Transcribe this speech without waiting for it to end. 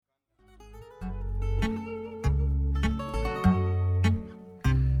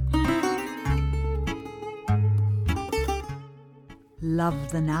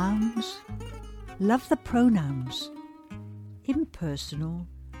Love the nouns, love the pronouns, impersonal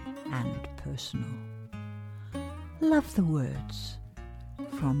and personal. Love the words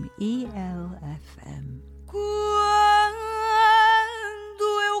from ELFM. Quando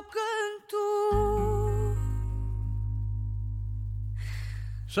eu canto.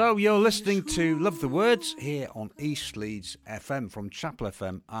 So you're listening to Love the Words here on East Leeds FM from Chapel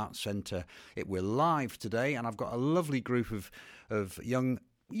FM Arts Centre. We're live today, and I've got a lovely group of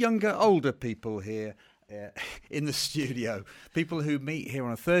younger, older people here in the studio. People who meet here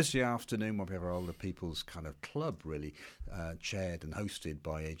on a Thursday afternoon when we have our older people's kind of club, really, chaired and hosted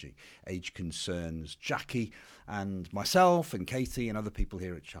by Age Concerns, Jackie and myself and Katie and other people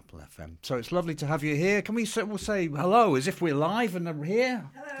here at Chapel FM. So it's lovely to have you here. Can we'll say hello as if we're live and they're here?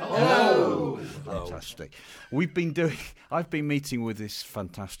 Hello. Fantastic. I've been meeting with this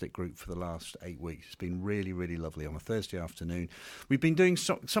fantastic group for the last 8 weeks. It's been really, really lovely on a Thursday afternoon. We've been doing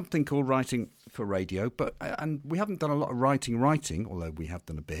something called Writing for Radio, and we haven't done a lot of writing, although we have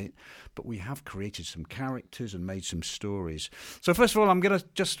done a bit, but we have created some characters and made some stories. So first of all, I'm going to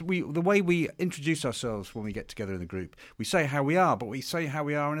the way we introduce ourselves when we get together in the group, we say how we are, but we say how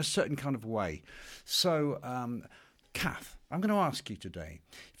we are in a certain kind of way. So, Kath, I'm going to ask you today,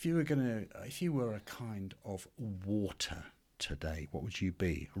 if you were a kind of water today, what would you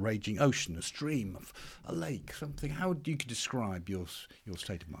be? A raging ocean, a stream, a lake, something? How would you describe your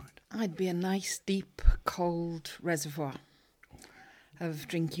state of mind? I'd be a nice, deep, cold reservoir of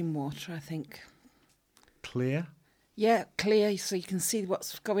drinking water, I think. Clear? Yeah, clear, so you can see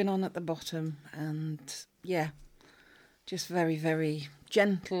what's going on at the bottom, and yeah, just very, very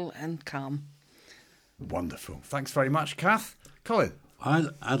gentle and calm. Wonderful. Thanks very much, Kath. Colin?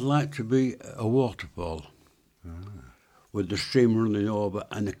 I'd like to be a waterfall with the stream running over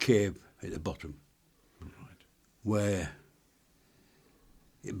and a cave at the bottom, where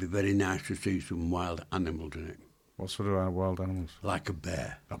it'd be very nice to see some wild animals in it. What sort of wild animals? Like a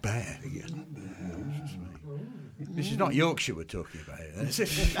bear. A bear? Yes. This is not Yorkshire we're talking about here, is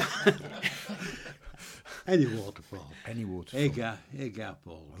it? Any waterfall. Any waterfall. Agar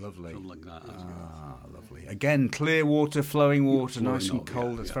Falls. Lovely. Something like that. Lovely. Again, clear water, flowing water, nice and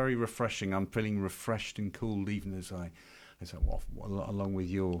cold. Yeah, it's very refreshing. I'm feeling refreshed and cool even as I walk along with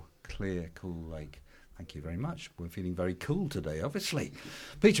your clear, cool lake. Thank you very much. We're feeling very cool today, obviously.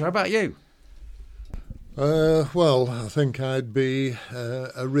 Peter, how about you? Well, I think I'd be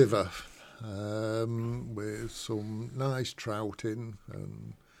a river with some nice trout in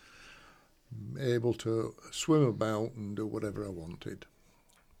and able to swim about and do whatever I wanted.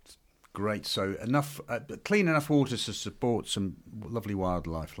 Great. So clean enough water to support some lovely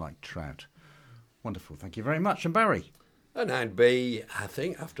wildlife like trout. Wonderful. Thank you very much. And Barry? And I'd be, I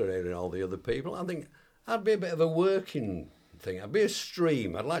think, after hearing all the other people, I think I'd be a bit of a working thing. I'd be a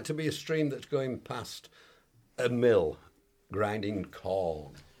stream. I'd like to be a stream that's going past a mill grinding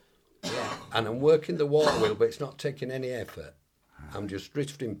corn. Yeah. And I'm working the water wheel, but it's not taking any effort. I'm just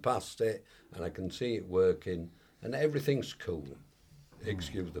drifting past it, and I can see it working, and everything's cool.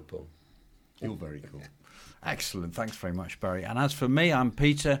 Excuse the pun. You're very cool. Excellent. Thanks very much, Barry. And as for me, I'm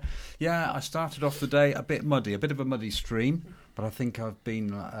Peter. Yeah, I started off the day a bit muddy, a bit of a muddy stream, but I think I've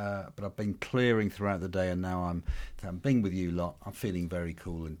been clearing throughout the day, and now I'm being with you lot. I'm feeling very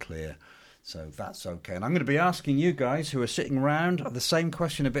cool and clear. So that's okay. And I'm going to be asking you guys who are sitting around the same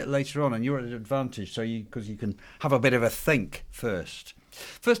question a bit later on, and you're at an advantage because you can have a bit of a think first.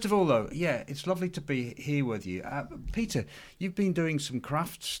 First of all, though, yeah, it's lovely to be here with you. Peter, you've been doing some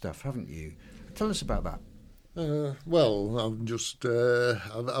craft stuff, haven't you? Tell us about that. Well,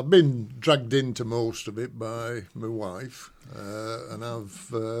 I've been dragged into most of it by my wife, and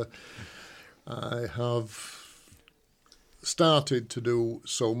I have started to do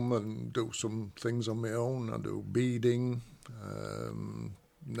some things on my own. I do beading,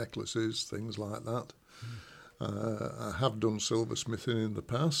 necklaces, things like that. I have done silversmithing in the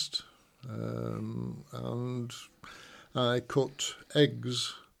past, and I cut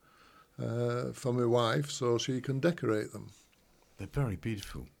eggs for my wife so she can decorate them. They're very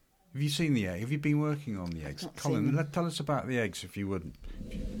beautiful. Have you seen the egg? Have you been working on the eggs? Colin, tell us about the eggs if you wouldn't.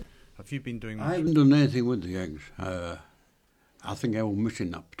 Have you been doing that? I haven't done anything with the eggs. I think I was missing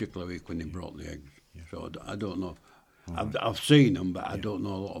that particular week when they brought the eggs. Yeah. So I don't know. I've seen them, but I don't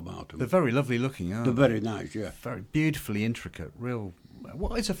know a lot about them. They're very lovely looking, aren't they? They're very nice, yeah. Very beautifully intricate. Real.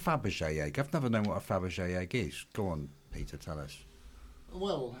 What is a Fabergé egg? I've never known what a Fabergé egg is. Go on, Peter, tell us.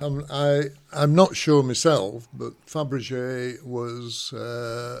 Well, I'm not sure myself, but Fabergé was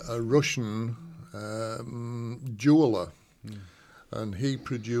a Russian jeweller, and he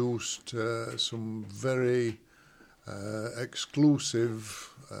produced some very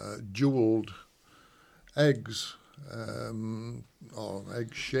exclusive jewelled eggs or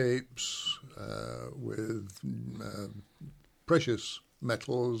egg shapes with precious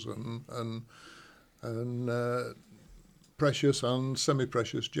metals and precious and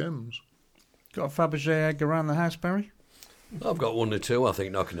semi-precious gems. Got a Fabergé egg around the house, Barry? I've got one or two, I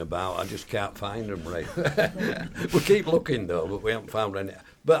think, knocking about. I just can't find them, Ray. We keep looking, though, but we haven't found any.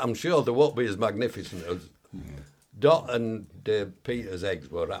 But I'm sure they won't be as magnificent as... Dot and Peter's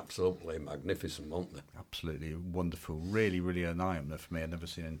eggs were absolutely magnificent, weren't they? Absolutely wonderful. Really, really an eye-opener for me. I've never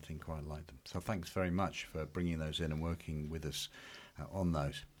seen anything quite like them. So thanks very much for bringing those in and working with us on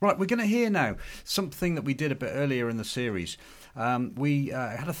those. Right, we're going to hear now something that we did a bit earlier in the series. We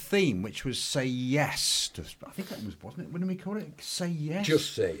had a theme which was say yes. I think that was, wasn't it? When did we call it? Say yes?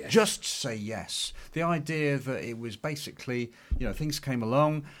 Just say yes. Just say yes. The idea that it was basically, things came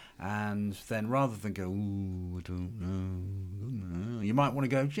along and then rather than go, ooh, I don't know, you might want to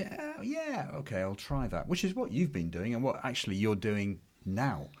go, yeah, okay, I'll try that, which is what you've been doing and what actually you're doing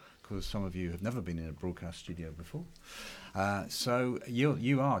now, because some of you have never been in a broadcast studio before. So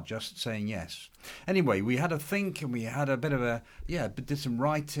you are just saying yes. Anyway, we had a think and we had a bit of did some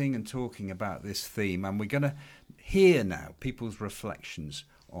writing and talking about this theme, and we're going to hear now people's reflections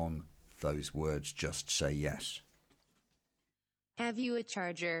on those words, just say yes. Have you a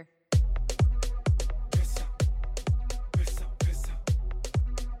charger?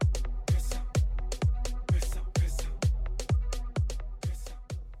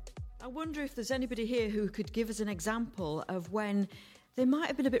 I wonder if there's anybody here who could give us an example of when they might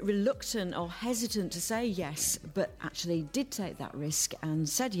have been a bit reluctant or hesitant to say yes, but actually did take that risk and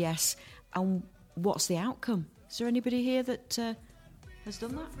said yes, and what's the outcome? Is there anybody here that has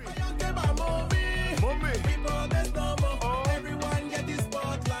done that?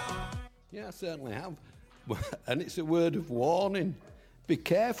 Yeah, I certainly have. And it's a word of warning. Be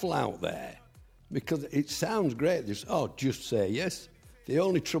careful out there, because it sounds great. Just say yes. The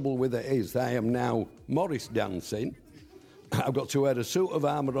only trouble with it is I am now Morris dancing. I've got to wear a suit of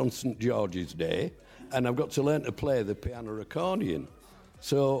armour on St George's Day, and I've got to learn to play the piano accordion.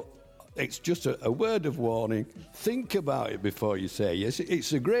 So it's just a word of warning. Think about it before you say yes.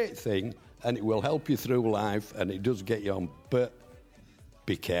 It's a great thing, and it will help you through life, and it does get you on, but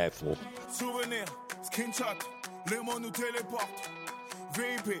be careful. Souvenir, screenshot, le monde nous téléporte.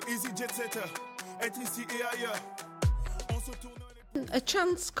 VIP, easy jet setter, être ici et ailleurs. On se tourne. A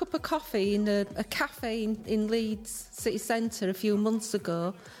chance cup of coffee in a cafe in Leeds city centre a few months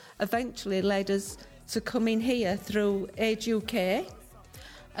ago eventually led us to come in here through Age UK,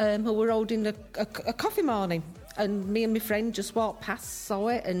 who were holding a coffee morning. And me and my friend just walked past, saw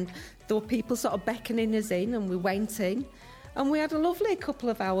it, and there were people sort of beckoning us in, and we went in. And we had a lovely couple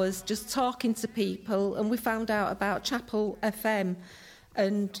of hours just talking to people, and we found out about Chapel FM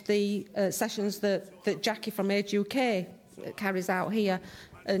and the sessions that Jackie from Age UK carries out here.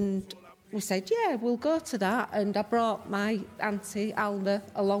 And we said, yeah, we'll go to that. And I brought my auntie, Alna,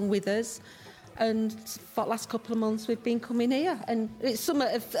 along with us. And for the last couple of months, we've been coming here. And it's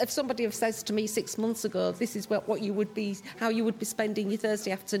if somebody have says to me 6 months ago, this is what you would be, how you would be spending your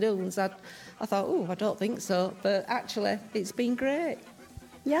Thursday afternoons, I thought, I don't think so. But actually, it's been great.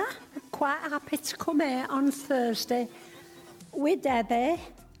 Yeah, I'm quite happy to come here on Thursday with Debbie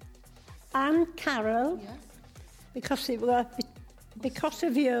and Carol, because because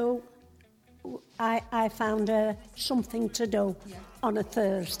of you, I found something to do on a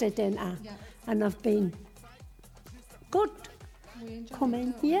Thursday, didn't I? Yeah. And I've been good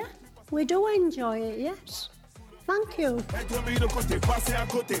coming. Yeah, we do enjoy it, yes. Thank you.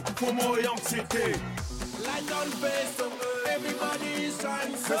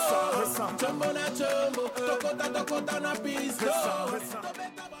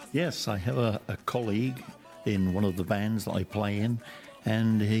 Yes, I have a colleague in one of the bands that I play in,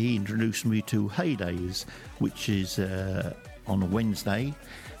 and he introduced me to Heydays, which is on a Wednesday,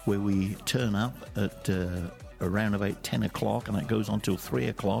 where we turn up at around about 10 o'clock, and it goes on till 3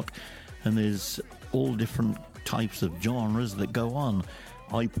 o'clock, and there's all different types of genres that go on.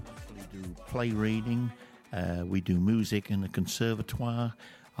 I personally do play reading, we do music in a conservatoire,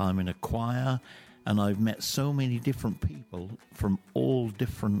 I'm in a choir, and I've met so many different people from all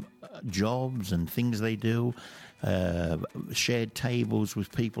different jobs and things they do, shared tables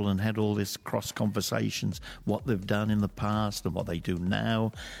with people and had all this cross conversations, what they've done in the past and what they do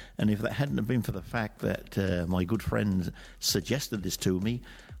now. And if that hadn't have been for the fact that my good friend suggested this to me,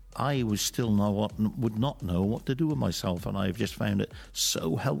 I would would not know what to do with myself, and I've just found it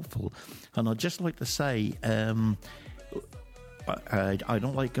so helpful. And I'd just like to say, I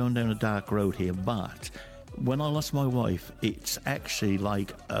don't like going down a dark road here, but when I lost my wife, it's actually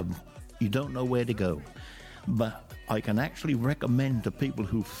like you don't know where to go. But I can actually recommend to people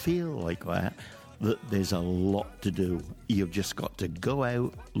who feel like that there's a lot to do. You've just got to go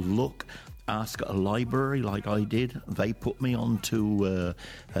out, look, ask at a library like I did. They put me onto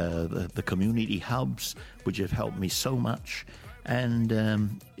the community hubs, which have helped me so much.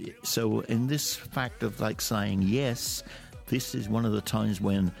 And so in this fact of like saying yes, this is one of the times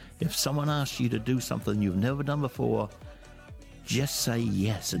when if someone asks you to do something you've never done before, just say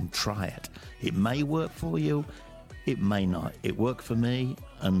yes and try it. It may work for you, it may not. It worked for me,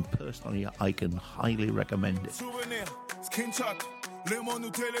 and personally I can highly recommend it. Souvenir, screenshot, le monde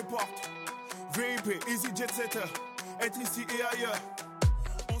nous téléporte. VIP, easy jet setter, être ici et ailleurs.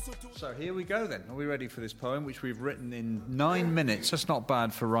 So here we go then. Are we ready for this poem, which we've written in 9 minutes? That's not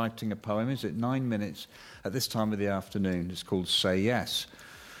bad for writing a poem, is it? 9 minutes at this time of the afternoon. It's called Say Yes.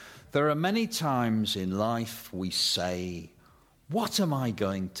 There are many times in life we say, what am I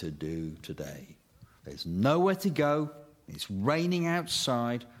going to do today? There's nowhere to go. It's raining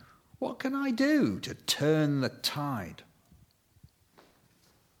outside. What can I do to turn the tide?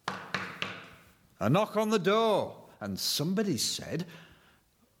 A knock on the door, and somebody said,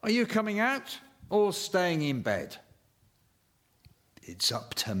 are you coming out or staying in bed? It's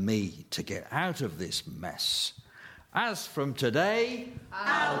up to me to get out of this mess. As from today,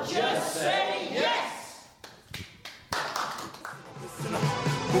 I'll just say yes.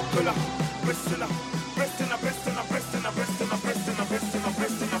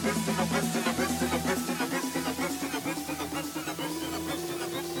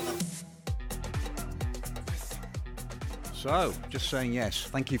 So, just saying yes.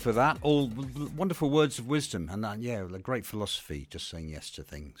 Thank you for that. All wonderful words of wisdom, and a great philosophy. Just saying yes to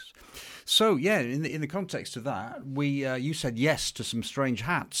things. So, in the context of that, you said yes to some strange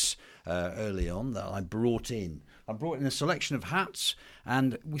hats early on that I brought in. I brought in a selection of hats,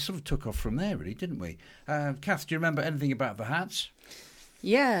 and we sort of took off from there, really, didn't we? Kath, do you remember anything about the hats?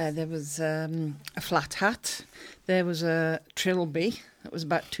 Yeah, there was a flat hat. There was a trilby that was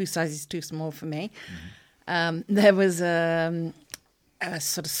about 2 sizes too small for me. Mm-hmm. There was a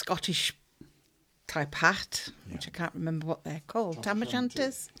sort of Scottish type hat, which I can't remember what they're called. Tam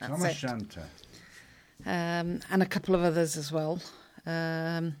o'Shanters? Tam o'Shanter. And a couple of others as well.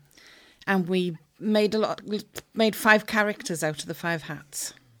 And we made 5 characters out of the 5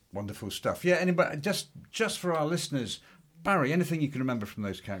 hats. Wonderful stuff. Yeah, anybody, just for our listeners, Barry, anything you can remember from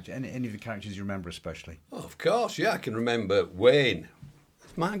those characters? Any of the characters you remember especially? Oh, of course, I can remember Wayne.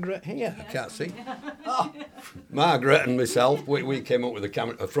 Margaret here, I can't see. Oh, Margaret and myself, we came up with a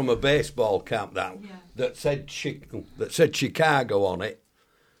camera from a baseball cap that said Chicago on it,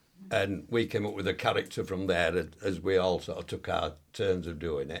 and we came up with a character from there as we all sort of took our turns of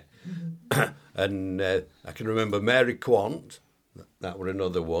doing it. Mm-hmm. And I can remember Mary Quant, that were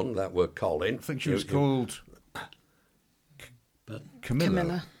another one, that were Colin. I think she was called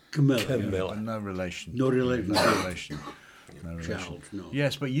Camilla. Camilla. No relation. No relation. No relation. No Charles, no.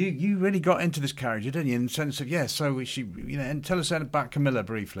 Yes, but you really got into this character, didn't you? In the sense of so she, and tell us about Camilla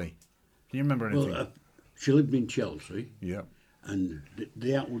briefly. Do you remember anything? Well, she lived in Chelsea. Yeah. And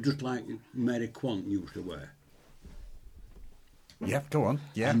the hat was just like Mary Quant used to wear. Yeah, go on.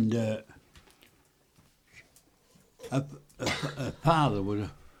 Yeah. And her father was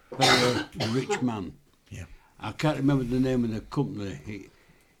a very rich man. Yeah. I can't remember the name of the company.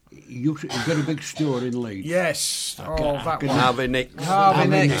 He got a big store in Leeds. Yes. That one. Harvey Nicks.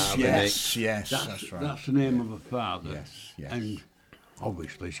 Yes, that's right. That's the name of her father. Yes. And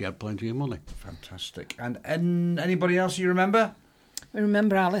obviously she had plenty of money. Fantastic. And anybody else you remember? We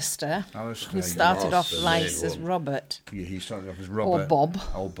remember Alistair. Who started off life as Robert. Yeah, he started off as Robert. Or Bob.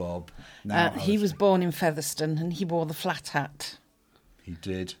 Old Bob. He was born in Featherstone and he wore the flat hat. He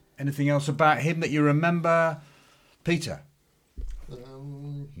did. Anything else about him that you remember? Peter?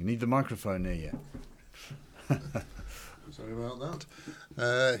 You need the microphone near you. Sorry about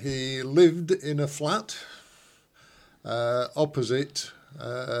that. He lived in a flat opposite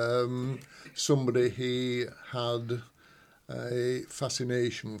somebody he had a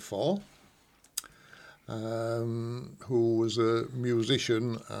fascination for, who was a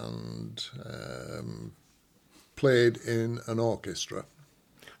musician and played in an orchestra.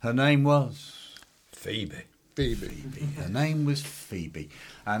 Her name was? Phoebe. Her name was Phoebe.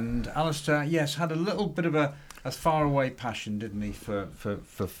 And Alistair, yes, had a little bit of a faraway passion, didn't he, for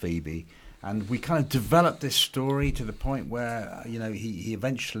Phoebe. And we kind of developed this story to the point where, he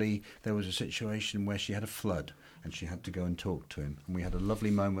eventually, there was a situation where she had a flood and she had to go and talk to him. And we had a lovely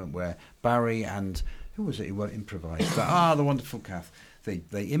moment where Barry and, who was it who improvised? The wonderful Kath.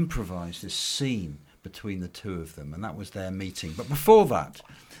 They improvised this scene between the two of them, and that was their meeting. But before that,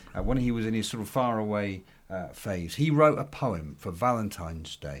 when he was in his sort of faraway phase, he wrote a poem for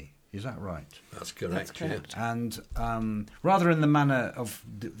Valentine's Day. Is that right? That's correct. Yeah. And rather in the manner of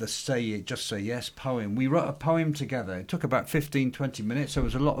the Just Say Yes poem, we wrote a poem together. It took about 15, 20 minutes. There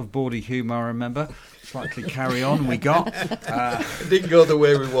was a lot of bawdy humour, I remember. Slightly carry on we got. It didn't go the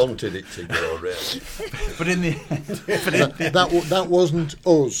way we wanted it to go, really. But in the end... that wasn't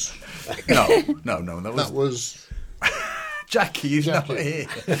us. No. That was... Jackie's not here.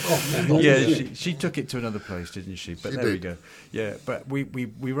 She took it to another place, didn't she? But we go. Yeah, but we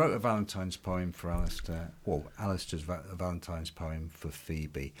wrote a Valentine's poem for Alistair. Well, Alistair's Valentine's poem for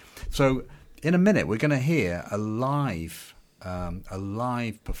Phoebe. So in a minute, we're going to hear a live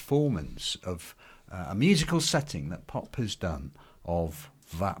performance of a musical setting that Pop has done of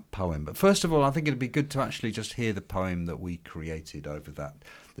that poem. But first of all, I think it'd be good to actually just hear the poem that we created over the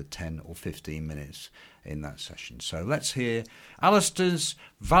 10 or 15 minutes in that session. So let's hear Alistair's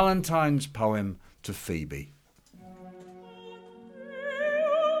Valentine's poem to Phoebe.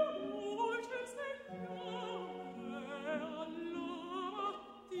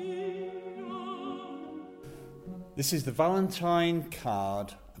 This is the Valentine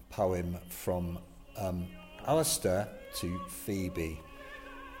card poem from Alistair to Phoebe.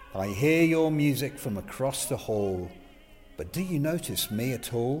 I hear your music from across the hall, but do you notice me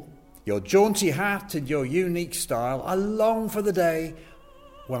at all? Your jaunty hat and your unique style, I long for the day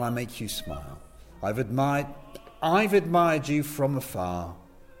when I make you smile. I've admired you from afar,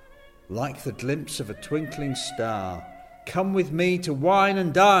 like the glimpse of a twinkling star. Come with me to wine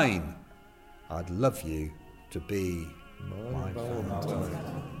and dine. I'd love you to be my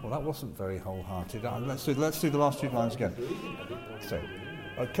Valentine. Well, that wasn't very wholehearted. Let's do the last two lines again. So,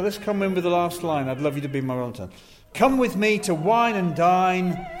 let's come in with the last line. I'd love you to be my Valentine. Come with me to wine and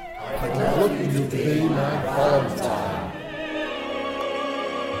dine. I'd love you to be my Valentine.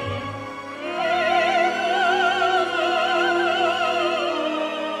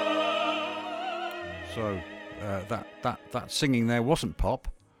 So that singing there wasn't Pop,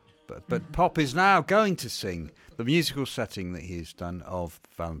 but Pop is now going to sing the musical setting that he's done of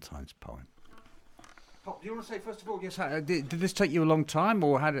Valentine's poem. Pop, do you want to say first of all? Yes. Did this take you a long time,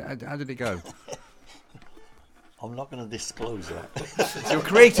 or how did it go? I'm not going to disclose that. It's your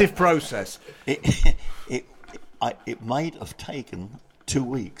creative process. It might have taken 2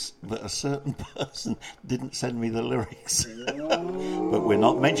 weeks, but a certain person didn't send me the lyrics. But we're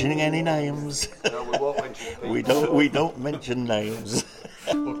not mentioning any names. No, we won't mention names. We don't mention names.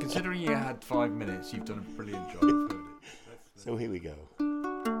 Well, considering you had 5 minutes, you've done a brilliant job. So here we go.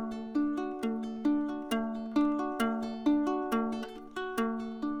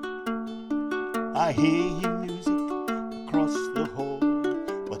 I hear your music across the hall,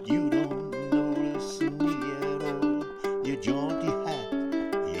 but you don't notice me at all. Your jaunty hat,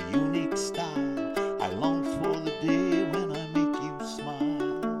 your unique style, I long for the day when I make you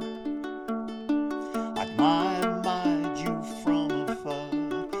smile. Admired you from afar,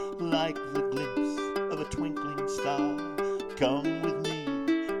 like the glimpse of a twinkling star. Come with me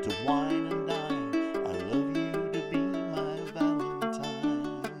to wine and dine. I love you to be my Valentine.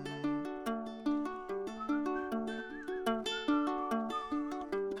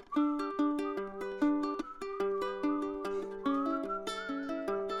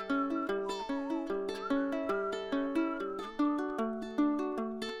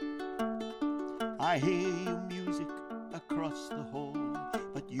 I hear your music across the hall,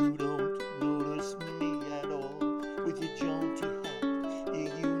 but you don't notice me at all. With your jaunty hat,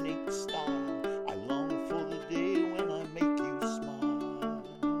 your unique style, I long for the day when I make you smile.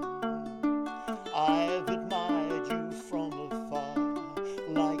 I've admired you from afar,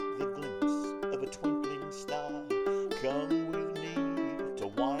 like the glimpse of a twinkling star. Come with me to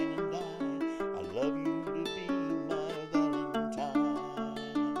wine and dine. I love you to be my Valentine.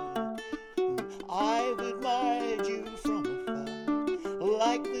 I've admired you from afar,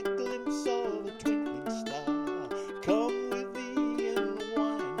 like the glimpse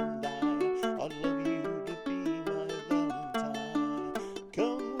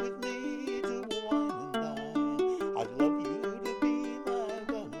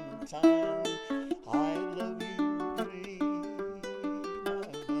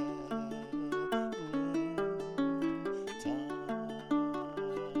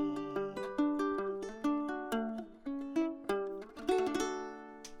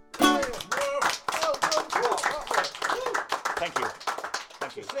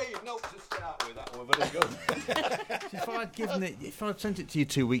brilliant note to start with. That was very good. If I'd sent it to you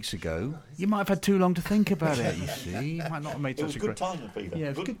 2 weeks ago, you might have had too long to think about it. You see, you might not have made such a great timing, Peter. Yeah,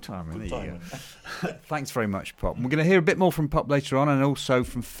 it was good timing. Good There you timing. go. Thanks very much, Pop. We're going to hear a bit more from Pop later on, and also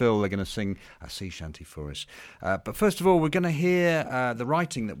from Phil. They're going to sing a sea shanty for us. But first of all, we're going to hear the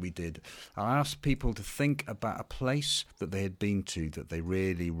writing that we did. I asked people to think about a place that they had been to that they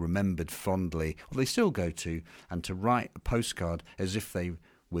really remembered fondly, or they still go to, and to write a postcard as if they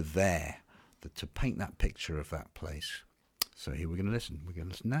were there, to paint that picture of that place. So here we're going to listen. We're going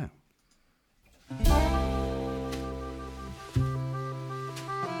to listen now.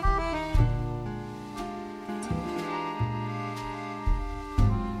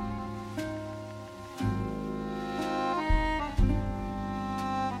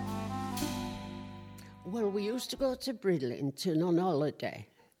 Well, we used to go to Bridlington on holiday.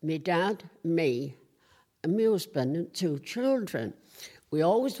 My dad, me, and my husband and 2 children. We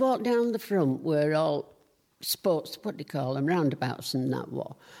always walked down the front where all sports, what do you call them, roundabouts and that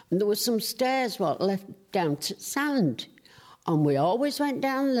were. And there were some stairs left down to sand. And we always went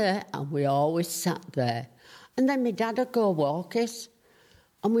down there and we always sat there. And then my dad would go walk us.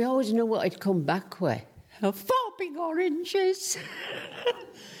 And we always knew what he'd come back with. 4 big oranges.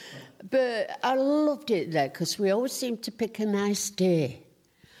 But I loved it there because we always seemed to pick a nice day.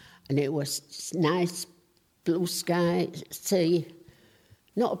 And it was nice blue sky, sea.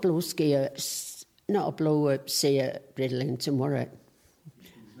 Not a blue sea at Bridlington, were it?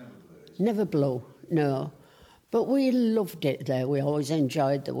 Never blew, no. But we loved it there. We always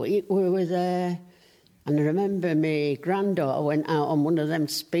enjoyed the week we were there. And I remember my granddaughter went out on one of them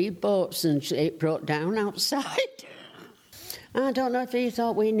speedboats and it broke down outside. I don't know if he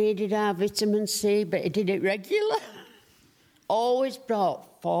thought we needed our vitamin C, but he did it regular. Always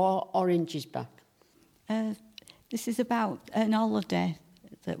brought 4 oranges back. This is about an holiday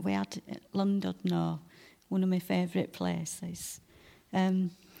that we had at Llandudno, one of my favourite places.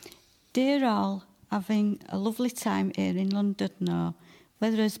 Dear all, having a lovely time here in Llandudno.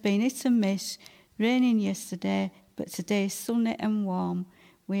 Weather has been hit and miss, raining yesterday, but today is sunny and warm.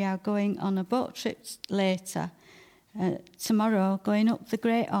 We are going on a boat trip later. Tomorrow, going up the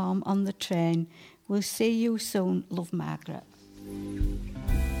Great Orme on the train. We'll see you soon. Love, Margaret.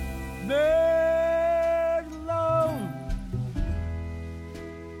 Bird alone,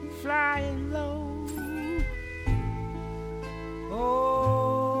 flying low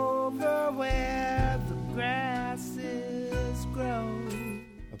over where the grasses grow.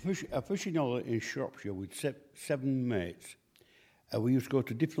 A fishing holiday in Shropshire with 7 mates. We used to go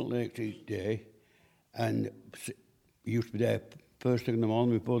to different lakes each day, and we used to be there first thing in the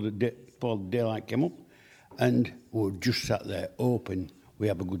morning before the daylight came up, and we just sat there open. We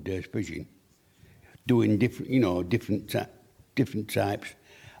have a good day's fishing, doing different types,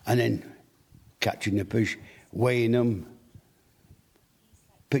 and then catching the fish, weighing them,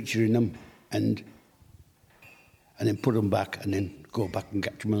 picturing them, and then put them back, and then go back and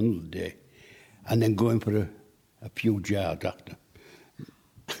catch them another day, and then going for a few jars after,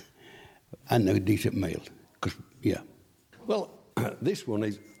 and a decent meal. Well, this one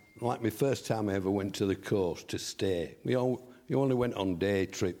is like my first time I ever went to the coast to stay. You only went on day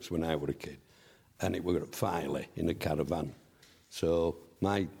trips when I was a kid, and it was at Filey in a caravan. So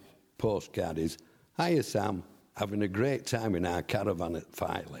my postcard is, "Hiya Sam, having a great time in our caravan at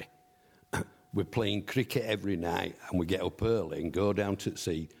Filey. We're playing cricket every night, and we get up early and go down to the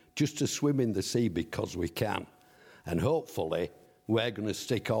sea just to swim in the sea because we can. And hopefully we're going to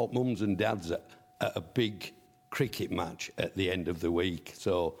stick all mums and dads at a big cricket match at the end of the week.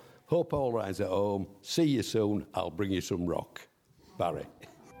 So hope all rise at home. See you soon. I'll bring you some rock. Barry."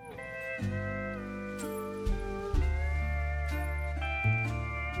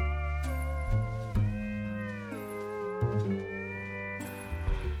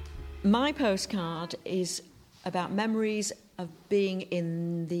 My postcard is about memories of being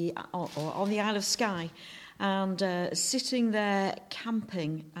on the Isle of Skye and sitting there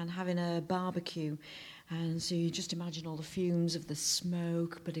camping and having a barbecue. And so you just imagine all the fumes of the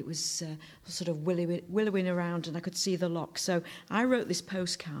smoke, but it was sort of willowing around and I could see the loch. So I wrote this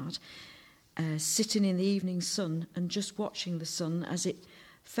postcard sitting in the evening sun and just watching the sun as it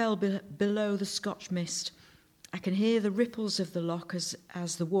fell below the Scotch mist. I can hear the ripples of the loch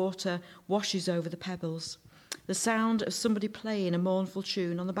as the water washes over the pebbles. The sound of somebody playing a mournful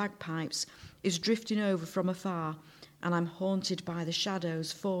tune on the bagpipes is drifting over from afar, and I'm haunted by the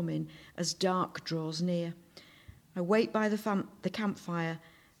shadows forming as dark draws near. I wait by the campfire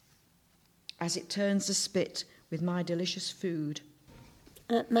as it turns the spit with my delicious food.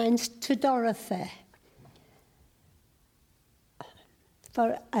 Mine's to Dorothy.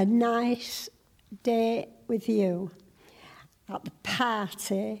 for a nice day with you at the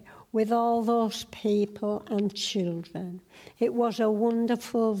party with all those people and children. It was a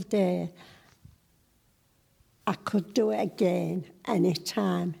wonderful day. I could do it again any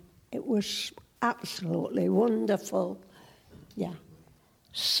time. It was absolutely wonderful. Yeah.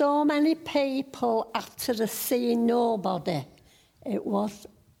 So many people after the seeing nobody. It was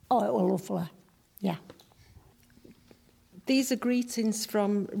lovely. Yeah. These are greetings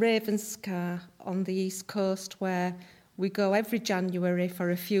from Ravenscar on the East Coast, where we go every January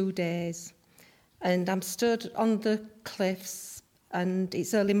for a few days. And I'm stood on the cliffs, and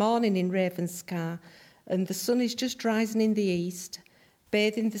it's early morning in Ravenscar, and the sun is just rising in the east,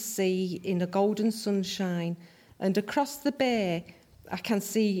 bathing the sea in a golden sunshine. And across the bay, I can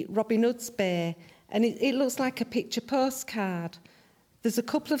see Robin Hood's Bay, and it looks like a picture postcard. There's a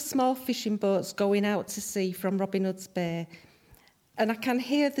couple of small fishing boats going out to sea from Robin Hood's Bay, and I can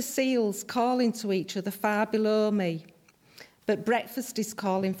hear the seals calling to each other far below me. But breakfast is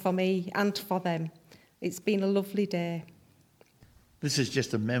calling for me and for them. It's been a lovely day. This is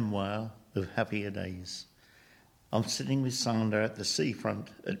just a memoir of happier days. I'm sitting with Sandra at the seafront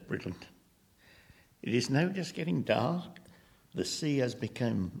at Bridlington. It is now just getting dark. The sea has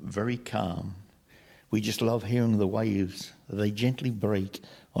become very calm. We just love hearing the waves. They gently break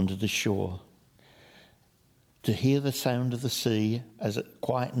onto the shore. To hear the sound of the sea as it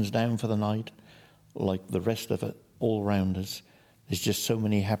quietens down for the night, like the rest of it all round us, there's just so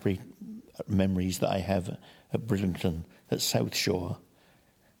many happy memories that I have at Bridlington, at South Shore.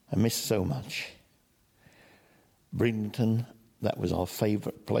 I miss so much. Bridlington, that was our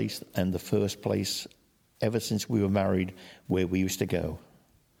favourite place and the first place ever since we were married where we used to go.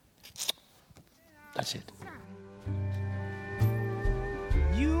 That's it.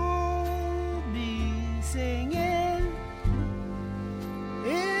 You'll be singing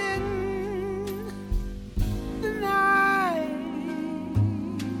in the night,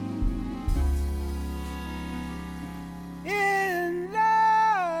 in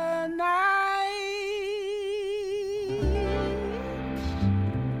the night.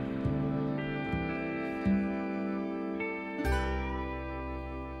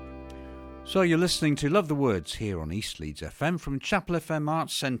 So you're listening to Love the Words here on East Leeds FM from Chapel FM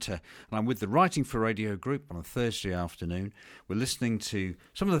Arts Centre, and I'm with the Writing for Radio group on a Thursday afternoon. We're listening to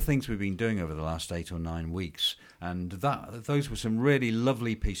some of the things we've been doing over the last 8 or 9 weeks, and those were some really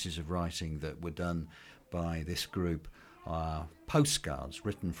lovely pieces of writing that were done by this group. Postcards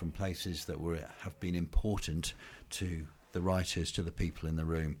written from places that have been important to the writers, to the people in the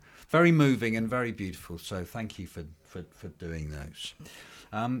room. Very moving and very beautiful, so thank you for doing those.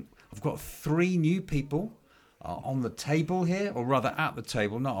 I've got 3 new people on the table here, or rather at the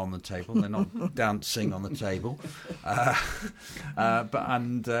table, not on the table. They're not dancing on the table.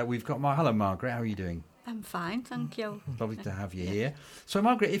 We've got hello, Margaret. How are you doing? I'm fine, thank you. Lovely to have you here. So,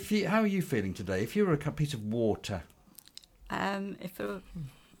 Margaret, how are you feeling today? If you were a piece of water, if it were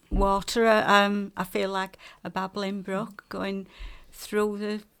water, I feel like a babbling brook going through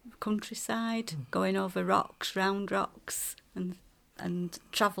the countryside, going over rocks, round rocks, and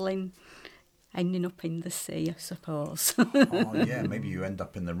travelling, ending up in the sea, I suppose. Oh, yeah, maybe you end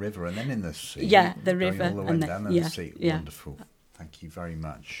up in the river and then in the sea. Yeah, the river. All the way down in the sea. Yeah. Wonderful. Thank you very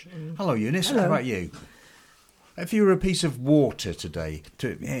much. Hello, Eunice. Hello. How about you? If you were a piece of water today,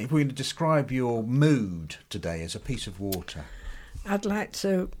 if we were to describe your mood today as a piece of water. I'd like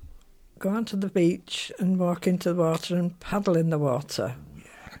to go onto the beach and walk into the water and paddle in the water.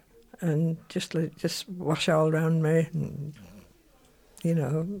 Yeah. And just wash all around me and...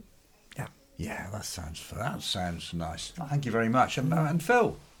 yeah. Yeah, that sounds nice. Thank you very much. And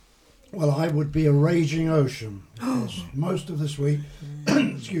Phil? Well, I would be a raging ocean. Because most of this week,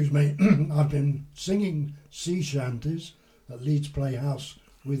 excuse me, I've been singing sea shanties at Leeds Playhouse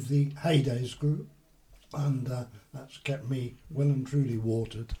with the Heydays group, and that's kept me well and truly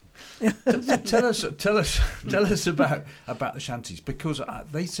watered. Tell us about the shanties, because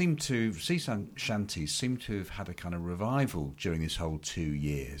sea shanties seem to have had a kind of revival during this whole 2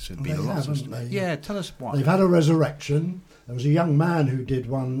 years. Haven't they? Yeah, tell us why. They've had a resurrection. There was a young man who did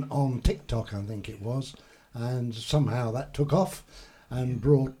one on TikTok, I think it was, and somehow that took off and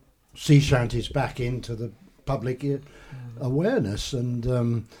brought sea shanties back into the public awareness,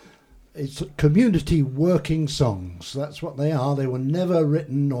 and it's community working songs. That's what they are. They were never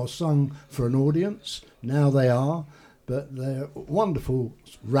written or sung for an audience. Now they are, but they're wonderful,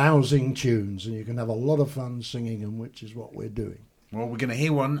 rousing tunes, and you can have a lot of fun singing them, which is what we're doing. Well, we're going to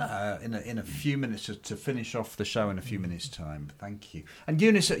hear one in a few minutes to finish off the show in a few minutes' time. Thank you. And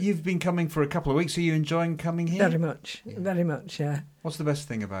Eunice, you've been coming for a couple of weeks. Are you enjoying coming here? Very much, yeah. What's the best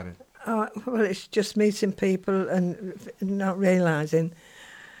thing about it? Well, it's just meeting people and not realising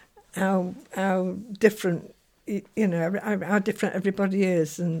how different, how different everybody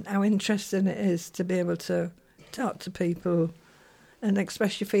is, and how interesting it is to be able to talk to people and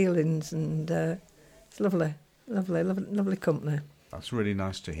express your feelings, and it's lovely company. That's really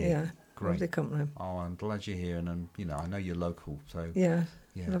nice to hear. Yeah, great. Lovely company. Oh, I'm glad you're here, and I know you're local, so yeah,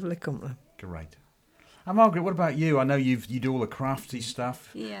 lovely company. Great. And Margaret, what about you? I know you do all the crafty stuff.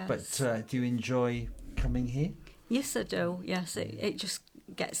 Yes. But do you enjoy coming here? Yes, I do. Yes, it just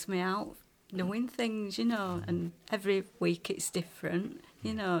gets me out knowing things, and every week it's different,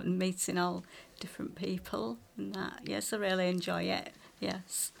 and meeting all different people and that. Yes, I really enjoy it.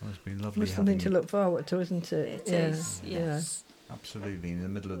 Yes. Well, it's been lovely. It's something to look forward to, isn't it? It is, yes. Absolutely, in the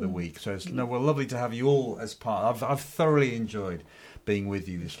middle of the week. So it's lovely to have you all as part. I've thoroughly enjoyed being with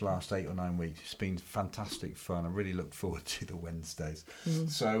you this last 8 or 9 weeks. It's been fantastic fun. I really look forward to the Wednesdays.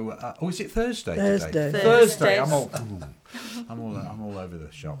 So, is it Thursday today? Thursday. I'm all over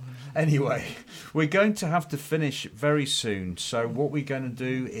the shop. Anyway, we're going to have to finish very soon. So what we're going to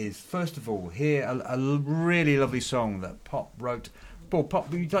do is, first of all, hear a really lovely song that Pop wrote. Paul, Pop,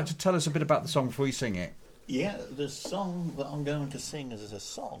 would you like to tell us a bit about the song before you sing it? Yeah, the song that I'm going to sing is a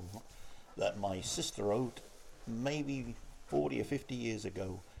song that my sister wrote maybe 40 or 50 years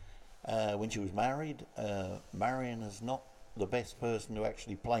ago when she was married. Marion is not the best person to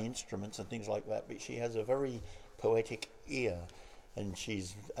actually play instruments and things like that, but she has a very poetic ear, and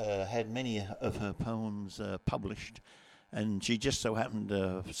she's had many of her poems published, and she just so happened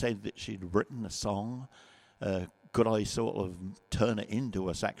to said that she'd written a song. Could I sort of turn it into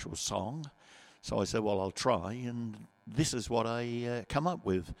a actual song? So I said, well, I'll try, and this is what I come up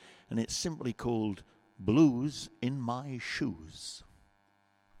with, and it's simply called Blues in My Shoes.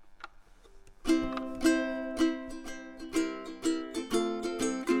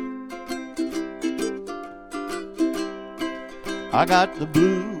 I got the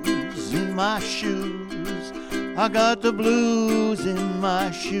blues in my shoes. I got the blues in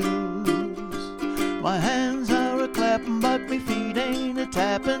my shoes. My hands are a-clapping, but me feet ain't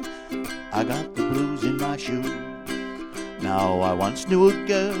a-tapping. I got the blues in my shoes. Now I once knew a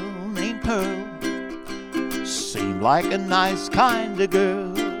girl named Pearl. Seemed like a nice kind of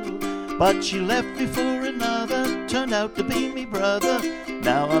girl, but she left me for another. Turned out to be me brother.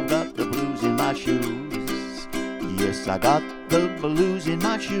 Now I've got the blues in my shoes. Yes, I got the blues in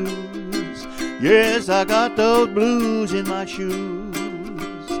my shoes. Yes, I got those blues in my shoes.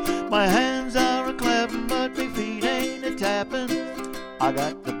 My hands are a-clapping, but me feet ain't a-tapping. I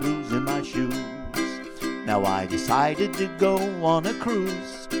got the blues in my shoes. Now I decided to go on a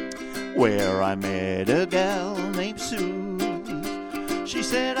cruise where I met a gal named Sue. She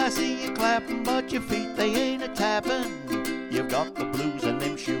said, I see you clapping, but your feet, they ain't a-tapping. You've got the blues in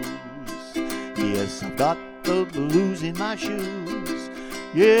them shoes. Yes, I've got the blues in my shoes.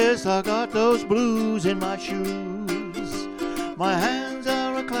 Yes, I got those blues in my shoes. My hands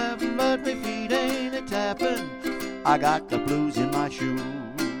are a-clapping, but my feet ain't a-tapping. I got the blues in my shoes.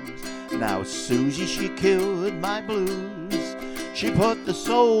 Now Susie, she cured my blues. She put the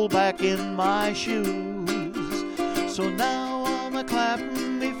soul back in my shoes. So now I'm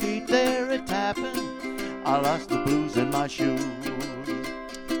a-clapping, me feet they're a-tapping. I lost the blues in my shoes.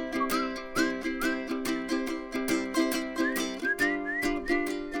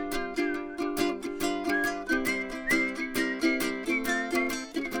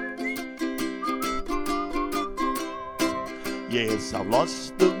 Yes, I've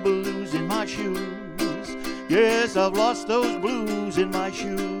lost the blues in my shoes. Yes, I've lost those blues in my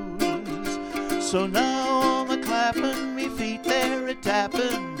shoes. So now I'm a-clapping, me feet they're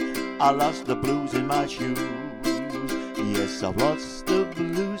a-tapping. I lost the blues in my shoes. Yes, I've lost the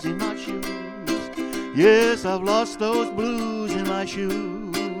blues in my shoes. Yes, I've lost those blues in my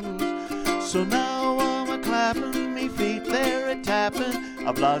shoes. So now I'm a-clapping, me feet they're a-tapping.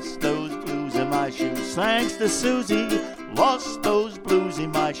 I've lost those blues in my shoes. Thanks to Susie, lost those blues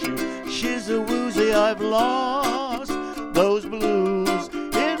in my shoes. She's a woozy, I've lost those blues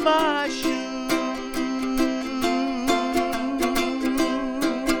in my shoes.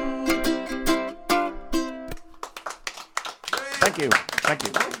 Thank you. Thank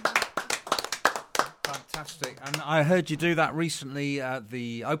you. Fantastic. And I heard you do that recently at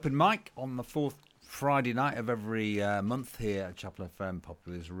the open mic on the fourth Friday night of every month here at Chapel FM.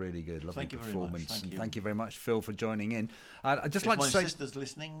 Popular is really good, lovely performance. Thank you very much, Phil, for joining in. I'd just like to say, my sister's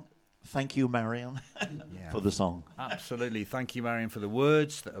listening, thank you, Marion, for the song. Absolutely. Thank you, Marion, for the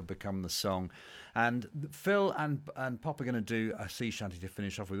words that have become the song. And Phil and Pop are going to do a sea shanty to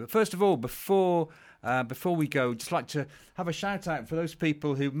finish off with. But first of all, before we go, just like to have a shout out for those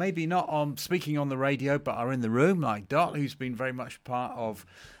people who maybe not speaking on the radio but are in the room, like Dot, who's been very much part of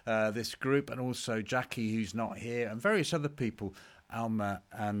this group, and also Jackie, who's not here, and various other people. Alma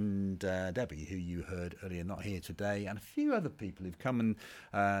and Debbie, who you heard earlier, not here today, and a few other people who've come and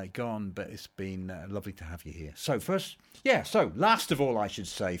gone, but it's been lovely to have you here. So last of all, I should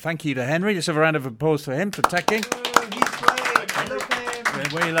say, thank you to Henry. Let's have a round of applause for him for teching. He's great. I love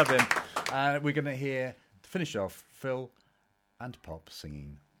him. We love him. We're going to hear, to finish off, Phil and Pop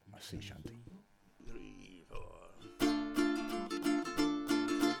singing a sea shanty.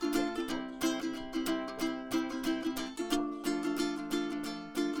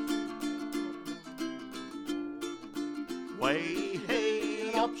 Way,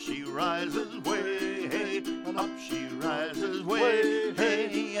 hey, up she rises, way, hey, and up she rises, way,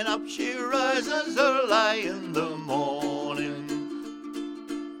 hey, and up she rises early in the morning.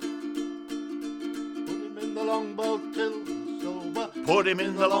 Put him in the longboat till he's sober. Put him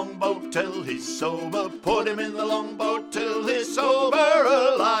in the longboat till he's sober. Put him in the longboat till he's sober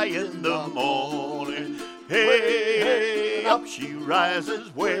early in the morning. Hey, hey, up she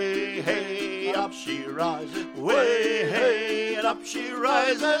rises, way, hey, up she rises, way, hey, and up she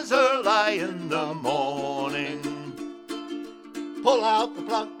rises early in the morning. Pull out the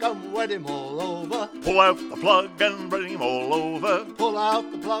plug and wet him all over. Pull out the plug and bring him all over. Pull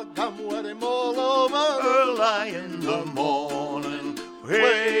out the plug and wet him all over. Early in the morning.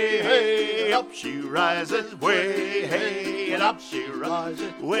 Way, hey, up she rises, way, hey, and up she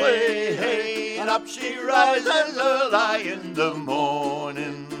rises, way, hey, and up she rises early in the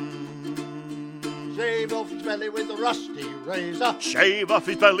morning. Shave off his belly with a rusty razor. Shave off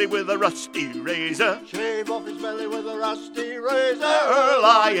his belly with a rusty razor. Shave off his belly with a rusty razor.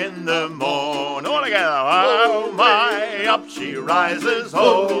 Early in the morning. All together. Oh my, up she rises.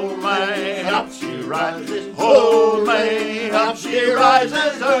 Oh my, up she rises. Oh my, up she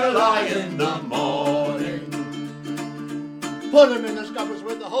rises early in the morning. Put him in the scuppers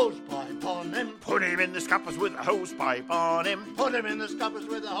with the hose pipe on him. Put him in the scuppers with the hose pipe on him. Put him in the scuppers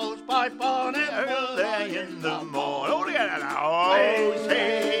with the hose pipe on him. Early in the morning. All together now. Oh,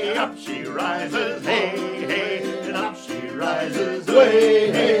 say, up she rises. Hey, hey, and up she rises.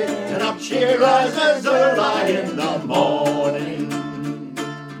 Way, hey, and up she rises early in the morning.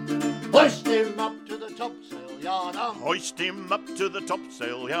 Hoist him up to the topsail yard arm. Hoist him up to the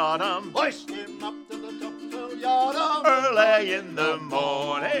topsail yard arm. Hoist him up to the topsail yard arm. Early in the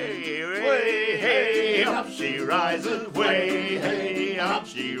morning. Hey, way, hey, up she rises. Way, hey, up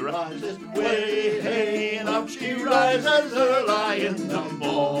she rises. Way, hey, and up she rises early in the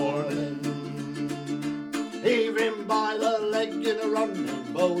morning. Heave him by the leg in a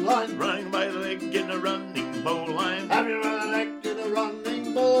running bowline. Run by the leg in a running bowline. Have him by the leg in a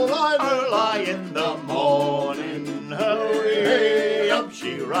running bowline. Early in the morning. Hurry, hey, up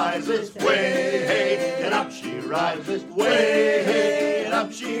she rises. Way, hey, and up she rises. Way, hey, and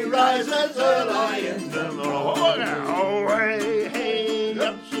up she rises early in the morning. Oh, way, hey,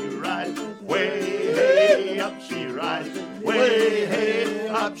 up she rises. Way, hey, up she rises. Way, hey,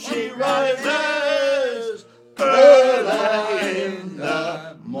 up she rises early in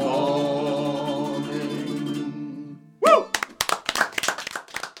the morning. Woo!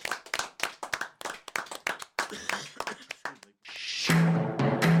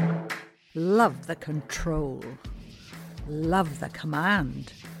 Love the control. Love the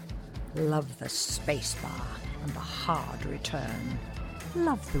command. Love the spacebar and the hard return.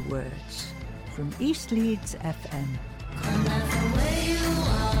 Love the words. From East Leeds FM.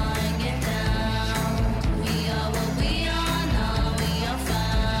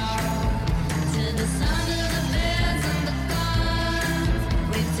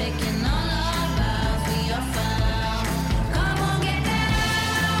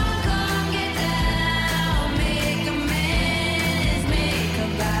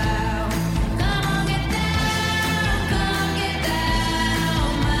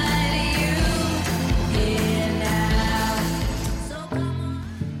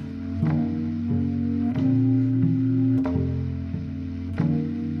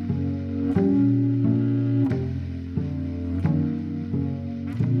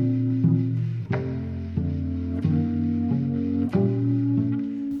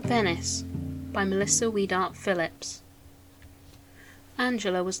 Venice by Melissa Weedart Phillips.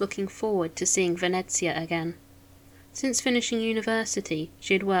 Angela was looking forward to seeing Venezia again. Since finishing university,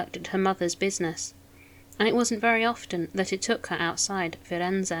 she had worked at her mother's business, and it wasn't very often that it took her outside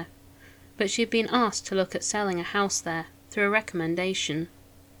Firenze, but she had been asked to look at selling a house there through a recommendation.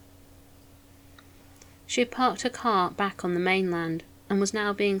 She had parked her car back on the mainland and was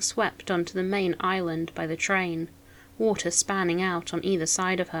now being swept onto the main island by the train, water spanning out on either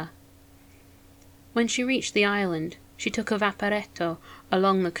side of her. When she reached the island, she took a vaporetto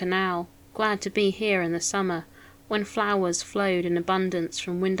along the canal, glad to be here in the summer, when flowers flowed in abundance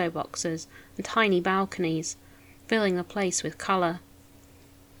from window boxes and tiny balconies, filling the place with colour.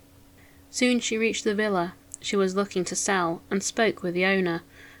 Soon she reached the villa she was looking to sell and spoke with the owner,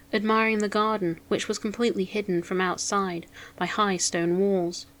 admiring the garden, which was completely hidden from outside by high stone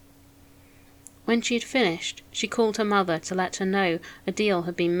walls. When she had finished, she called her mother to let her know a deal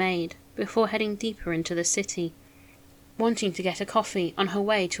had been made, before heading deeper into the city, wanting to get a coffee on her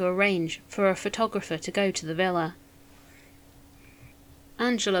way to arrange for a photographer to go to the villa.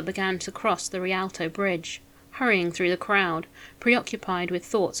 Angela began to cross the Rialto Bridge, hurrying through the crowd, preoccupied with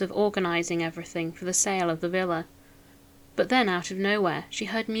thoughts of organising everything for the sale of the villa. But then, out of nowhere, she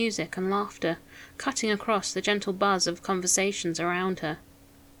heard music and laughter, cutting across the gentle buzz of conversations around her.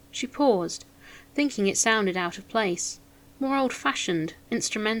 She paused, thinking it sounded out of place, more old-fashioned,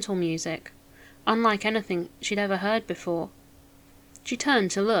 instrumental music, unlike anything she'd ever heard before. She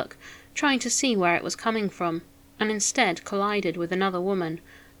turned to look, trying to see where it was coming from, and instead collided with another woman,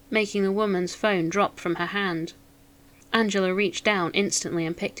 making the woman's phone drop from her hand. Angela reached down instantly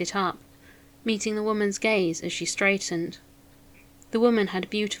and picked it up, meeting the woman's gaze as she straightened. The woman had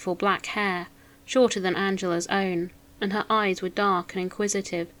beautiful black hair, shorter than Angela's own, and her eyes were dark and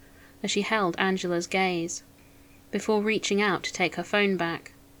inquisitive as she held Angela's gaze, before reaching out to take her phone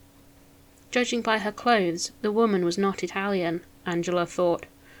back. Judging by her clothes, the woman was not Italian, Angela thought,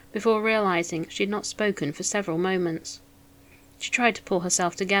 before realizing she had not spoken for several moments. She tried to pull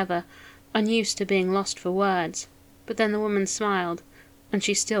herself together, unused to being lost for words, but then the woman smiled, and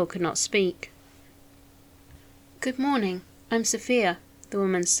she still could not speak. "Good morning, I'm Sophia," the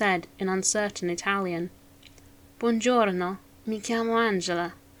woman said in uncertain Italian. "Buongiorno, mi chiamo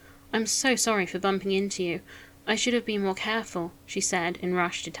Angela. I'm so sorry for bumping into you. I should have been more careful," she said in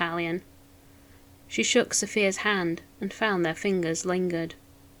rushed Italian. She shook Sophia's hand and found their fingers lingered.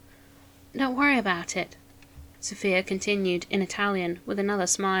 "Don't worry about it," Sophia continued in Italian with another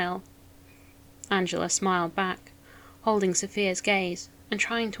smile. Angela smiled back, holding Sophia's gaze and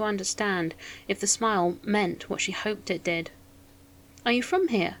trying to understand if the smile meant what she hoped it did. "Are you from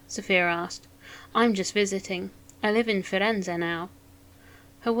here?" Sophia asked. "I'm just visiting. I live in Firenze now."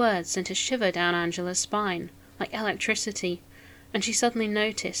 Her words sent a shiver down Angela's spine, like electricity, and she suddenly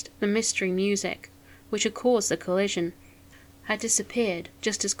noticed the mystery music, which had caused the collision, had disappeared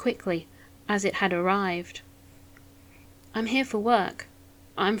just as quickly as it had arrived. "I'm here for work.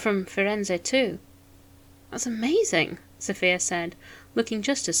 I'm from Firenze too." "That's amazing," Sophia said, looking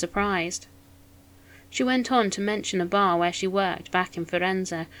just as surprised. She went on to mention a bar where she worked back in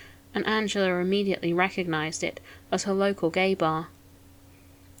Firenze, and Angela immediately recognized it as her local gay bar.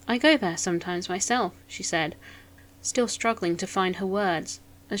 "I go there sometimes myself," she said, still struggling to find her words,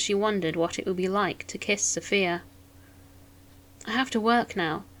 as she wondered what it would be like to kiss Sophia. "I have to work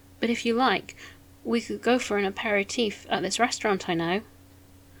now, but if you like, we could go for an aperitif at this restaurant I know."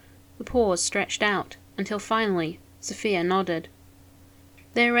 The pause stretched out, until finally Sophia nodded.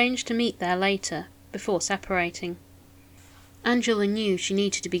 They arranged to meet there later, before separating. Angela knew she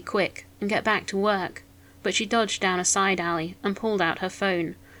needed to be quick and get back to work, but she dodged down a side alley and pulled out her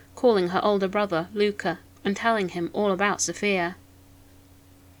phone, calling her older brother, Luca, and telling him all about Sophia.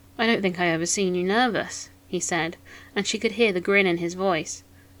 "I don't think I ever seen you nervous," he said, and she could hear the grin in his voice.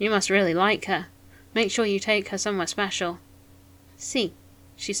 "You must really like her. Make sure you take her somewhere special." "Si,"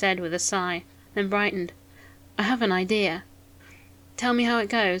 she said with a sigh, then brightened. "I have an idea." "Tell me how it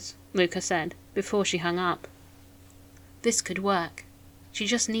goes," Luca said, before she hung up. This could work. She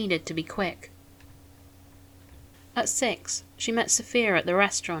just needed to be quick. At 6, she met Sophia at the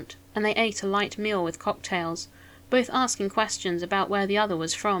restaurant, and they ate a light meal with cocktails, both asking questions about where the other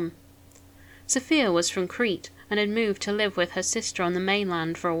was from. Sophia was from Crete and had moved to live with her sister on the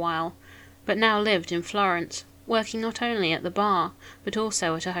mainland for a while, but now lived in Florence, working not only at the bar, but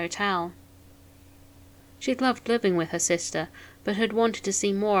also at a hotel. She had loved living with her sister, but had wanted to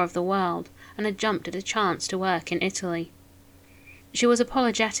see more of the world, and had jumped at a chance to work in Italy. She was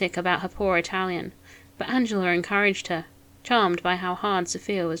apologetic about her poor Italian, but Angela encouraged her, charmed by how hard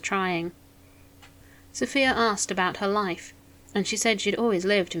Sophia was trying. Sophia asked about her life, and she said she'd always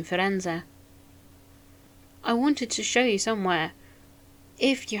lived in Firenze. "I wanted to show you somewhere,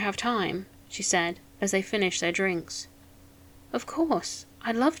 if you have time," she said, as they finished their drinks. "Of course,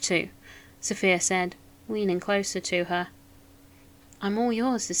 I'd love to," Sophia said, leaning closer to her. "I'm all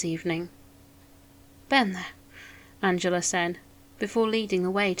yours this evening," "Bene," Angela said, before leading the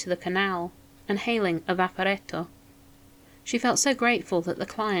way to the canal and hailing a vaporetto. She felt so grateful that the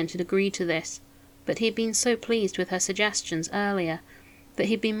client had agreed to this, but he had been so pleased with her suggestions earlier that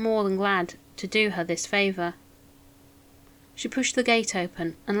he had been more than glad to do her this favour. She pushed the gate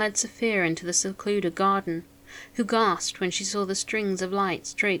open and led Sophia into the secluded garden, who gasped when she saw the strings of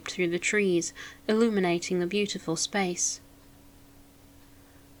lights draped through the trees, illuminating the beautiful space.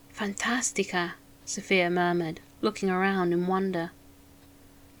 "Fantastica," Sophia murmured, looking around in wonder.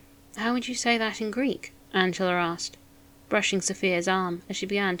 "How would you say that in Greek?" Angela asked, brushing Sophia's arm as she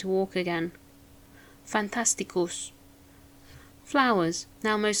began to walk again. "Fantasticus." Flowers,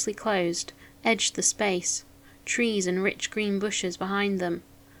 now mostly closed, edged the space, trees and rich green bushes behind them,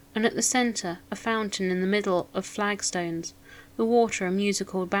 and at the centre a fountain in the middle of flagstones, the water a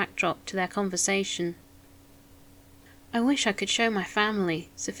musical backdrop to their conversation. "I wish I could show my family,"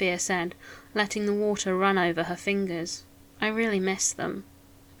 Sophia said, letting the water run over her fingers. "I really miss them."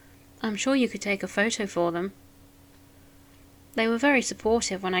 "I'm sure you could take a photo for them." "They were very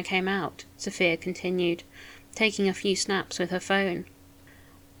supportive when I came out," Sophia continued, taking a few snaps with her phone.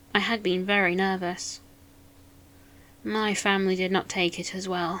 "I had been very nervous." "My family did not take it as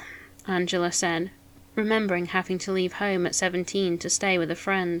well," Angela said, remembering having to leave home at 17 to stay with a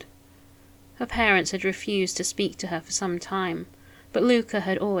friend. Her parents had refused to speak to her for some time, but Luca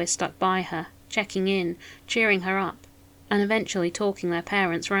had always stuck by her, checking in, cheering her up, and eventually talking their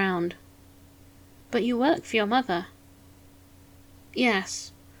parents round. "But you work for your mother."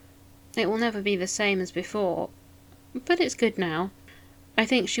 "Yes. It will never be the same as before, but it's good now. I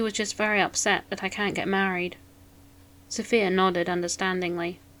think she was just very upset that I can't get married." Sophia nodded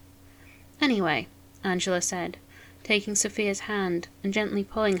understandingly. "Anyway," Angela said, taking Sophia's hand and gently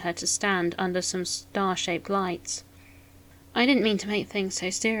pulling her to stand under some star-shaped lights, "I didn't mean to make things so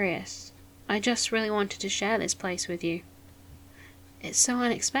serious. I just really wanted to share this place with you." "It's so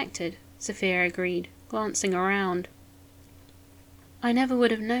unexpected," Sophia agreed, glancing around. "I never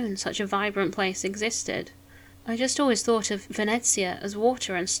would have known such a vibrant place existed. I just always thought of Venezia as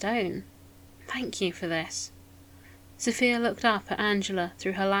water and stone. Thank you for this." Sophia looked up at Angela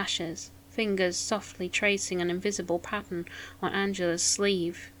through her lashes, fingers softly tracing an invisible pattern on Angela's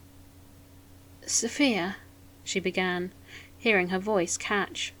sleeve. "Sophia," she began, hearing her voice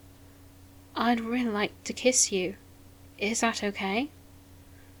catch, "I'd really like to kiss you. Is that okay?"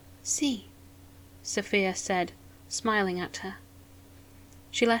 "Si," Sophia said, smiling at her.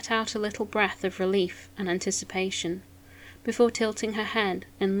 She let out a little breath of relief and anticipation, before tilting her head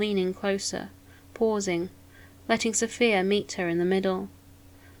and leaning closer, pausing, letting Sophia meet her in the middle.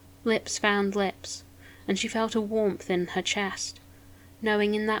 Lips found lips, and she felt a warmth in her chest,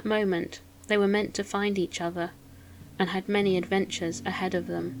 knowing in that moment they were meant to find each other, and had many adventures ahead of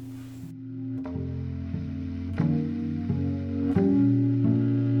them.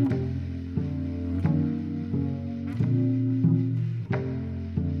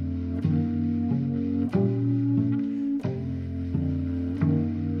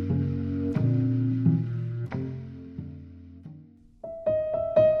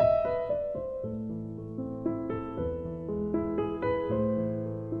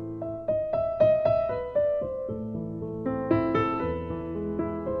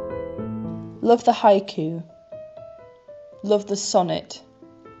 Love the haiku. Love the sonnet.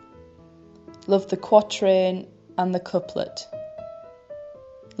 Love the quatrain and the couplet.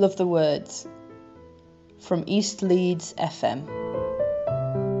 Love the words. From East Leeds FM.